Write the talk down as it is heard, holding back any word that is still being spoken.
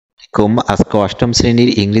আজকে অষ্টম শ্রেণীর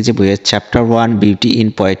ইংরেজি বইয়ের চ্যাপ্টার 1 বিউটি ইন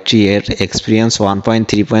পোয়েট্রি এর এক্সপিরিয়েন্স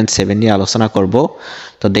 1.3.7 নিয়ে আলোচনা করব।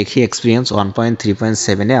 তো দেখি এক্সপিরিয়েন্স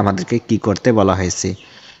 1.3.7 এ আমাদেরকে কি করতে বলা হয়েছে।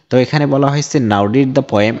 তো এখানে বলা হয়েছে now read the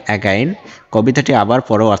poem again, কবিতাটি আবার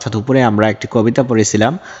পড়ো। অর্থাৎ উপরে আমরা একটি কবিতা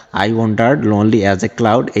পড়েছিলাম, I wandered lonely as a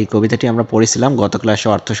cloud. এই কবিতাটি আমরা পড়েছিলাম, গত ক্লাসে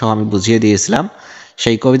অর্থসহ আমি বুঝিয়ে দিয়েছিলাম।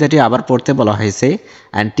 সেই কবিতাটি আবার পড়তে বলা হয়েছে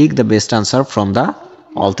and take the best answer from the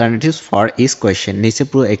alternatives for each question. নিচে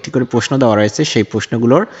পুরো একটি করে প্রশ্ন দেওয়া রয়েছে, সেই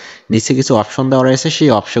প্রশ্নগুলোর নিচে কিছু অপশন দেওয়া রয়েছে, সেই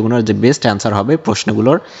অপশনগুলোর যে বেস্ট অ্যান্সার হবে,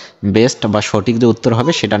 প্রশ্নগুলোর বেস্ট বা সঠিক যে উত্তর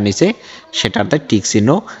হবে সেটার নিচে সেটাতে টিক চিহ্ন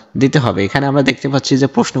দিতে হবে। এখানে আমরা দেখতে পাচ্ছি যে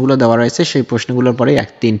প্রশ্নগুলো দেওয়া রয়েছে, সেই প্রশ্নগুলোর পরে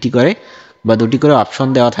তিনটি করে বা দুটি করে অপশন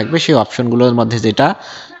দেওয়া থাকবে, সেই অপশনগুলোর মধ্যে যেটা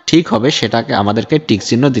ঠিক হবে সেটাকে আমাদেরকে টিক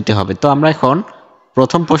চিহ্ন দিতে হবে। তো আমরা এখন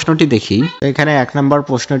প্রথম প্রশ্নটি দেখি। তো এখানে 1 নম্বর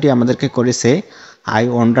প্রশ্নটি আমাদেরকে করেছে I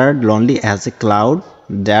wandered lonely as a cloud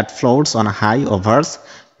that floats on high ওভার্স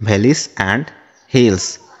valleys and hills.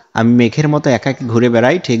 আমি মেঘের মতো একাকী ঘুরে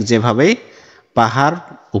বেড়াই, ঠিক যেভাবে পাহাড়,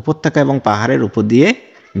 উপত্যকা এবং পাহাড়ের উপর দিয়ে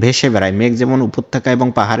ভেসে বেড়ায়। মেঘ যেমন উপত্যকা এবং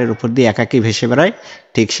পাহাড়ের উপর দিয়ে একাকী ভেসে বেড়ায়,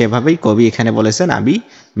 ঠিক সেভাবেই কবি এখানে বলেছেন আমি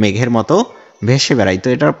মেঘের মতো ভেসে বেড়াই। তো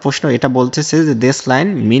এটার প্রশ্ন এটা বলতেছে যে দিস লাইন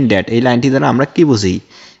মিন দ্যাট, এই লাইনটি দ্বারা আমরা কি বুঝি।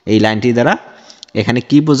 এই লাইনটি দ্বারা এখানে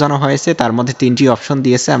কি বোঝানো হয়েছে, তার মধ্যে তিনটি অপশন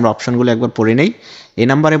দিয়েছে, আমরা অপশনগুলো একবার পড়ে নেই। এ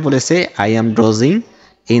নাম্বারে বলেছে I am ড্রজিং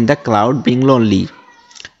in the cloud being lonely,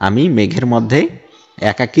 আমি মেঘের মধ্যে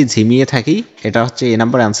একাকী ঝিমিয়ে থাকি। এটা হচ্ছে এ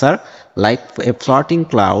number answer. Like a floating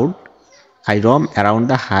cloud I ROM around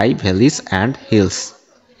the high valleys and hills,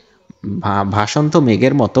 ভাসন্ত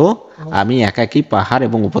মেঘের মতো আমি একাকী পাহাড়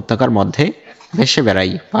এবং উপত্যকার মধ্যে ভেসে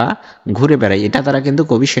বেড়াই বা ঘুরে বেড়াই। এটা তারা কিন্তু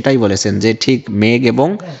কবি সেটাই বলেছেন যে ঠিক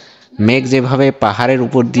মেঘ যেভাবে পাহাড়ের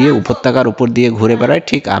উপর দিয়ে উপত্যকার উপর দিয়ে ঘুরে বেড়ায়,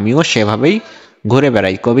 ঠিক আমিও সেভাবেই ঘুরে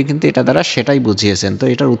বেড়াই। কবি কিন্তু এটা দ্বারা সেটাই বুঝিয়েছেন। তো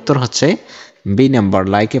এটার উত্তর হচ্ছে B number,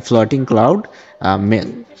 like a floating cloud,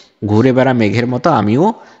 ঘুরে বেড়া মেঘের মতো আমিও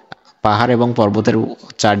পাহাড় এবং পর্বতের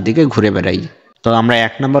চারদিকে ঘুরে বেড়াই। তো আমরা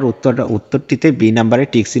 1 নম্বর উত্তরটিতে বি নাম্বারে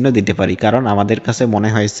টিক চিহ্ন দিতে পারি, কারণ আমাদের কাছে মনে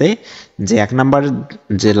হয়েছে যে 1 নম্বর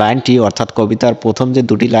যে লাইনটি অর্থাৎ কবিতার প্রথম যে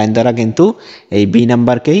দুটি লাইন দ্বারা কিন্তু এই বি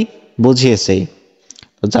নাম্বারকেই বুঝিয়েছে।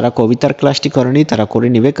 তো যারা কবিতার ক্লাসটি করেনি তারা করে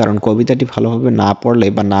নেবে, কারণ কবিতাটি ভালোভাবে না পড়লে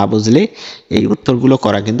বা না বুঝলে এই উত্তরগুলো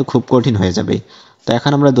করা কিন্তু খুব কঠিন হয়ে যাবে। তো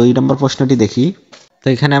এখন আমরা 2 নম্বর প্রশ্নটি দেখি। তো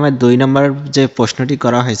এখানে আমার 2 নম্বর যে প্রশ্নটি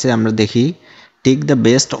করা হয়েছে আমরা দেখি tick the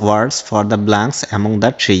best words for the blanks among the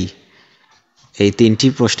tree. এই তিনটি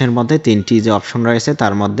প্রশ্নের মধ্যে তিনটি যে অপশন রয়েছে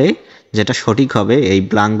তার মধ্যে যেটা সঠিক হবে, এই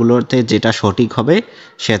ব্ল্যাঙ্কগুলোতে যেটা সঠিক হবে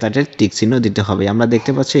সেটাতে টিক চিহ্ন দিতে হবে। আমরা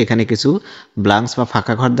দেখতে পাচ্ছি এখানে কিছু ব্ল্যাঙ্কস বা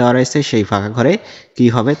ফাঁকা ঘর দেওয়া রয়েছে, সেই ফাঁকা ঘরে কি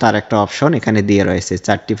হবে তার একটা অপশন এখানে দিয়ে রয়েছে।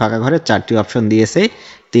 4টি ফাঁকা ঘরে 4টি অপশন দিয়েছে,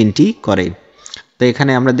 3টি করে। তো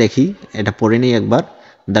এখানে আমরা দেখি, এটা পড়ে নিই একবার।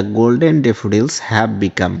 The golden daffodils have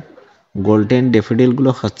become, golden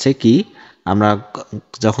ডেফোডিলগুলো হচ্ছে কি, আমরা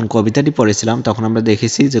যখন কবিতাটি পড়েছিলাম তখন আমরা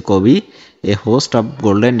দেখেছি যে কবি এ হোস্ট অফ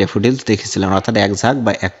গোল্ডেন ডেফোডিলস দেখেছিলেন, অর্থাৎ এক ঝাঁক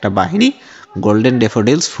বা একটা বাহিনী গোল্ডেন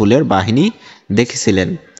ডেফোডিলস ফুলের বাহিনী দেখেছিলেন।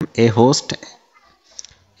 এ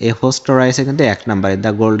হোস্ট রয়েছে কিন্তু 1 নম্বরে,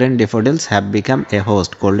 the golden daffodils have become a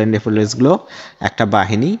host, golden ডেফোডিলসগুলো একটা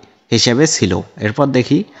বাহিনী হিসেবে ছিল। এরপর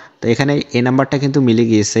দেখি, তো এখানে এ নাম্বারটা কিন্তু মিলে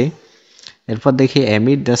গিয়েছে। এরপর দেখি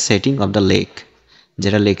amid the setting of the lake,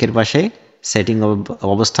 যেটা লেকের পাশে সেটিং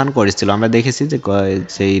অবস্থান করেছিল। আমরা দেখেছি যে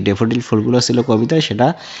যেই ডেফোডিল ফুলগুলো ছিল কবিতায় সেটা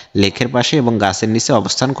লেকের পাশে এবং গাছের নিচে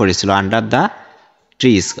অবস্থান করেছিল, আন্ডার দ্য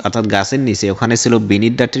ট্রিজ, অর্থাৎ গাছের নিচে। ওখানে ছিল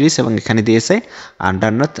বিনিথ দ্য ট্রিজ এবং এখানে দিয়েছে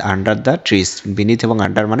আন্ডার দ্য ট্রিজ, বিনিথ এবং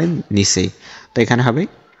আন্ডার মানে নিচে, তো এখানে হবে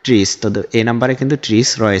ট্রিজ। তো এ নাম্বারে কিন্তু ট্রিজ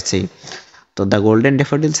রয়েছে। তো the golden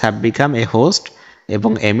daffodils have become a host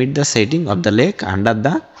এবং amid the setting of the lake under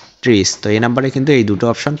the trees. তো এই নাম্বারে কিন্তু এই দুটো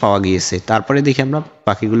অপশন পাওয়া গিয়েছে। তারপরে দেখি আমরা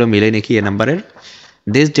বাকিগুলো মিলে নাকি এ নাম্বারের।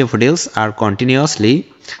 দিস ডেফোডিলস আর কন্টিনিউয়াসলি,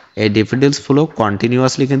 এই ডেফোডিলস ফুলও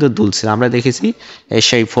কন্টিনিউয়াসলি কিন্তু দুলছিল। আমরা দেখেছি এই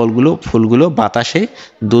সেই ফুলগুলো বাতাসে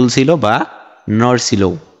দুলছিল বা নড়ছিল।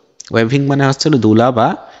 ওয়েভিং মানে হচ্ছিল দুলা বা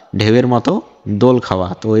ঢেউয়ের মতো দোল খাওয়া।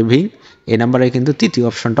 তো ওয়েভিং এই নাম্বারে কিন্তু তৃতীয়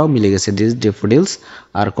অপশনটাও মিলে গেছে। This daffodils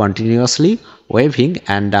R continuously waving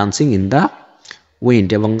and dancing in the wind,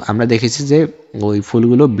 এবং আমরা দেখেছি যে ওই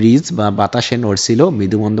ফুলগুলো ব্রিজ বা বাতাসে নড়ছিল,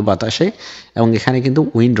 মৃদুমন্দ বাতাসে, এবং এখানে কিন্তু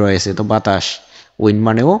উইন্ড রয়েছে, তো বাতাস, উইন্ড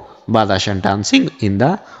মানেও বাতাস, and dancing in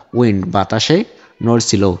the wind, বাতাসে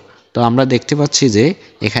নড়ছিল। তো আমরা দেখতে পাচ্ছি যে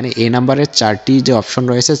এখানে এ নাম্বারের 4টি যে অপশন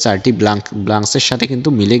রয়েছে 4টি ব্ল্যাঙ্কসের সাথে কিন্তু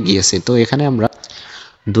মিলে গিয়েছে। তো এখানে আমরা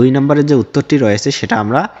 2 নম্বরের যে উত্তরটি রয়েছে সেটা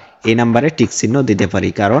আমরা এ নাম্বারে টিক চিহ্ন দিতে পারি,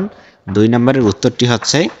 কারণ 2 নম্বরের উত্তরটি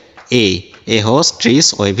হচ্ছে এ হোস্ট ট্রিজ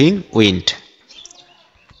ওয়েভিং উইন্ড।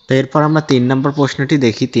 তো এরপর আমরা 3 নম্বর প্রশ্নটি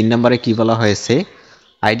দেখি। 3 নম্বরে কি বলা হয়েছে,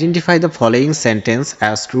 identify the following sentence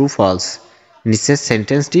as true false. নিচের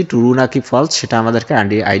সেন্টেন্সটি ট্রু নাকি ফলস সেটা আমাদেরকে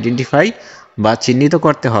আইডেন্টিফাই বা চিহ্নিত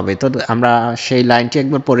করতে হবে। তো আমরা সেই লাইনটি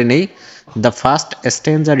একবার পড়ে নেই। The first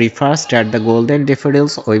স্ট্যান্জা refers that the golden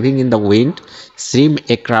daffodils waving in the wind SIM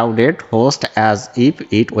A crowded host as if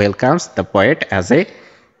it welcomes the poet as a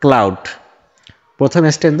cloud. প্রথম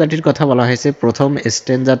স্ট্যান্জাটির কথা বলা হয়েছে। প্রথম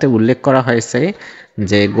স্ট্যান্জাতে উল্লেখ করা হয়েছে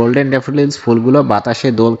যে গোল্ডেন ড্যাফোডিলস ফুলগুলো বাতাসে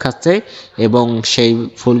দোল খাচ্ছে এবং সেই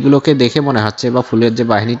ফুলগুলোকে দেখে মনে হচ্ছে বা ফুলের যে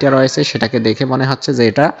বাহিনীটা রয়েছে সেটাকে দেখে মনে হচ্ছে যে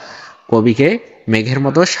এটা কবিকে মেঘের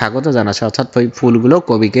মতো স্বাগত জানাচ্ছে, অর্থাৎ ওই ফুলগুলো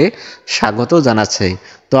কবিকে স্বাগত জানাচ্ছে।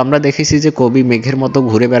 তো আমরা দেখেছি যে কবি মেঘের মতো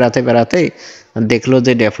ঘুরে বেড়াতে বেড়াতে দেখলো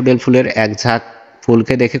যে ড্যাফোডিল ফুলের এক ঝাঁক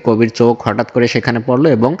ফুলকে দেখে কবির চোখ হঠাৎ করে সেখানে পড়লো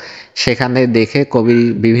এবং সেখানে দেখে কবি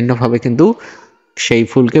বিভিন্নভাবে কিন্তু সেই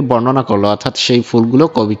ফুলকে বর্ণনা করলো, অর্থাৎ সেই ফুলগুলো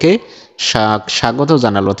কবিকে স্বাগত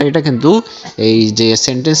জানালো। তো এটা কিন্তু এই যে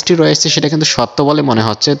সেন্টেন্সটি রয়েছে সেটা কিন্তু সত্য বলে মনে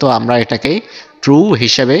হচ্ছে, তো আমরা এটাকে ট্রু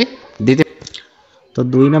হিসেবে দিতে। তো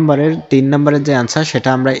 3 নম্বরের যে অ্যান্সার সেটা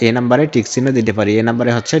আমরা এ নাম্বারে টিক চিহ্ন দিতে পারি। এ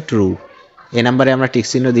নাম্বারে হচ্ছে ট্রু, এ নাম্বারে আমরা টিক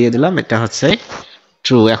চিহ্ন দিয়ে দিলাম, এটা হচ্ছে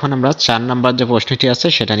ট্রু। এখন আমরা 4 নাম্বার যে প্রশ্নটি আছে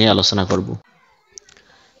সেটা নিয়ে আলোচনা করব।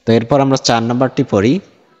 তো এরপর আমরা 4 নাম্বারটি পড়ি।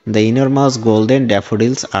 The enormous golden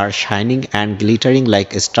daffodils are shining and glittering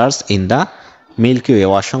like stars in the Milky Way.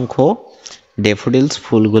 অসংখ্য ড্যাফোডিলস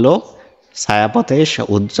ফুলগুলো ছায়াপথে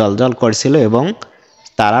উজ্জ্বল করছিল এবং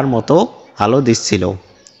তারার মতো আলো দিচ্ছিল।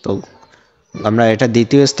 তো আমরা এটা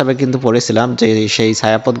দ্বিতীয় স্তরে কিন্তু পড়েছিলাম যে সেই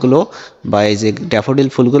ছায়াপথগুলো বা এই যে ড্যাফোডিল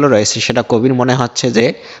ফুলগুলো রয়েছে সেটা কবির মনে হচ্ছে যে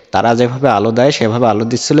তারা যেভাবে আলো দেয় সেভাবে আলো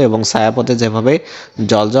দিচ্ছিল এবং ছায়াপথে যেভাবে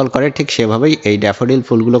জলজল করে ঠিক সেভাবেই এই ড্যাফোডিল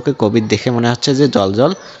ফুলগুলোকে কবির দেখে মনে হচ্ছে যে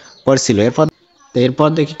জলজল করছিল। এরপর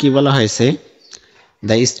দেখি কি বলা হয়েছে।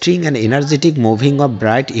 The string and energetic moving of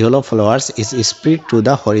bright yellow flowers is spread to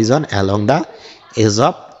the horizon along the edge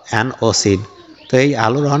of an ocean. তো এই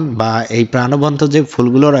আলোড়ন বা এই প্রাণবন্ত যে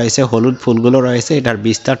ফুলগুলো রয়েছে, হলুদ ফুলগুলো রয়েছে, এটার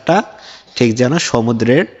বিস্তারটা ঠিক যেন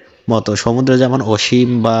সমুদ্রের মতো। সমুদ্র যেমন অসীম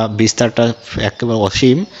বা বিস্তারটা একেবারে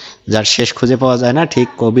অসীম, যার শেষ খুঁজে পাওয়া যায় না, ঠিক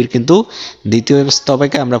কবির কিন্তু দ্বিতীয়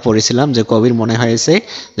স্তবকে আমরা পড়েছিলাম যে কবির মনে হয়েছে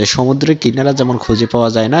যে সমুদ্রের কিনারা যেমন খুঁজে পাওয়া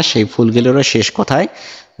যায় না, সেই ফুলগুলোরও শেষ কোথায়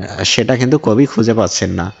সেটা কিন্তু কবি খুঁজে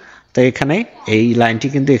পাচ্ছেন না। তো এখানে এই লাইনটি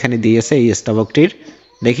কিন্তু এখানে দিয়েছে এই স্তবকটির।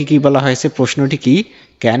 দেখি কি বলা হয়েছে, প্রশ্নটি কি,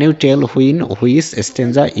 can you tell which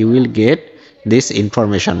স্ট্যান্জা you will get this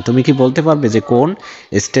information. তুমি কি বলতে পারবে যে কোন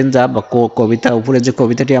স্ট্যান্জা বা কবিতা, উপরে যে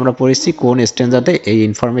কবিতাটি আমরা পড়েছি কোন স্ট্যান্জাতে এই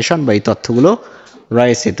ইনফরমেশন বা এই তথ্যগুলো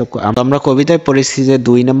রয়েছে। তো আমরা কবিতায় পড়েছি যে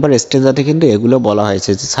 2 নম্বর স্ট্যান্জাতে কিন্তু এগুলো বলা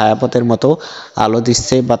হয়েছে যে ছায়াপথের মতো আলো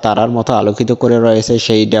দিচ্ছে বা তারার মতো আলোকিত করে রয়েছে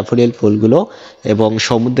সেই ড্যাফোডিল ফুলগুলো এবং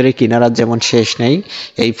সমুদ্রের কিনারার যেমন শেষ নেই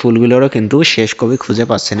এই ফুলগুলোরও কিন্তু শেষ কবি খুঁজে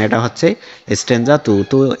পাচ্ছেন। এটা হচ্ছে স্ট্যান্জা 2।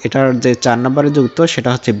 তো এটার যে 4 নম্বরের যে উত্তর সেটা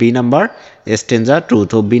হচ্ছে বি নাম্বার স্ট্যান্জা 2।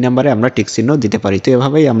 তো বি নাম্বারে আমরা টিক চিহ্ন দিতে পারি। তো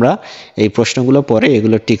এভাবেই আমরা এই প্রশ্নগুলো পরে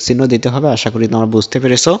এগুলো টিক চিহ্ন দিতে হবে। আশা করি তোমরা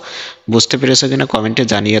বুঝতে পেরেছো কিনা কমেন্টে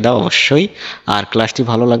জানিয়ে দাও অবশ্যই। আর ক্লাসটি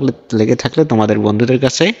ভালো লেগে থাকলে তোমাদের বন্ধুদের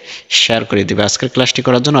কাছে শেয়ার করে দিবে। আজকের ক্লাসটি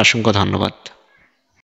করার জন্য অসংখ্য ধন্যবাদ।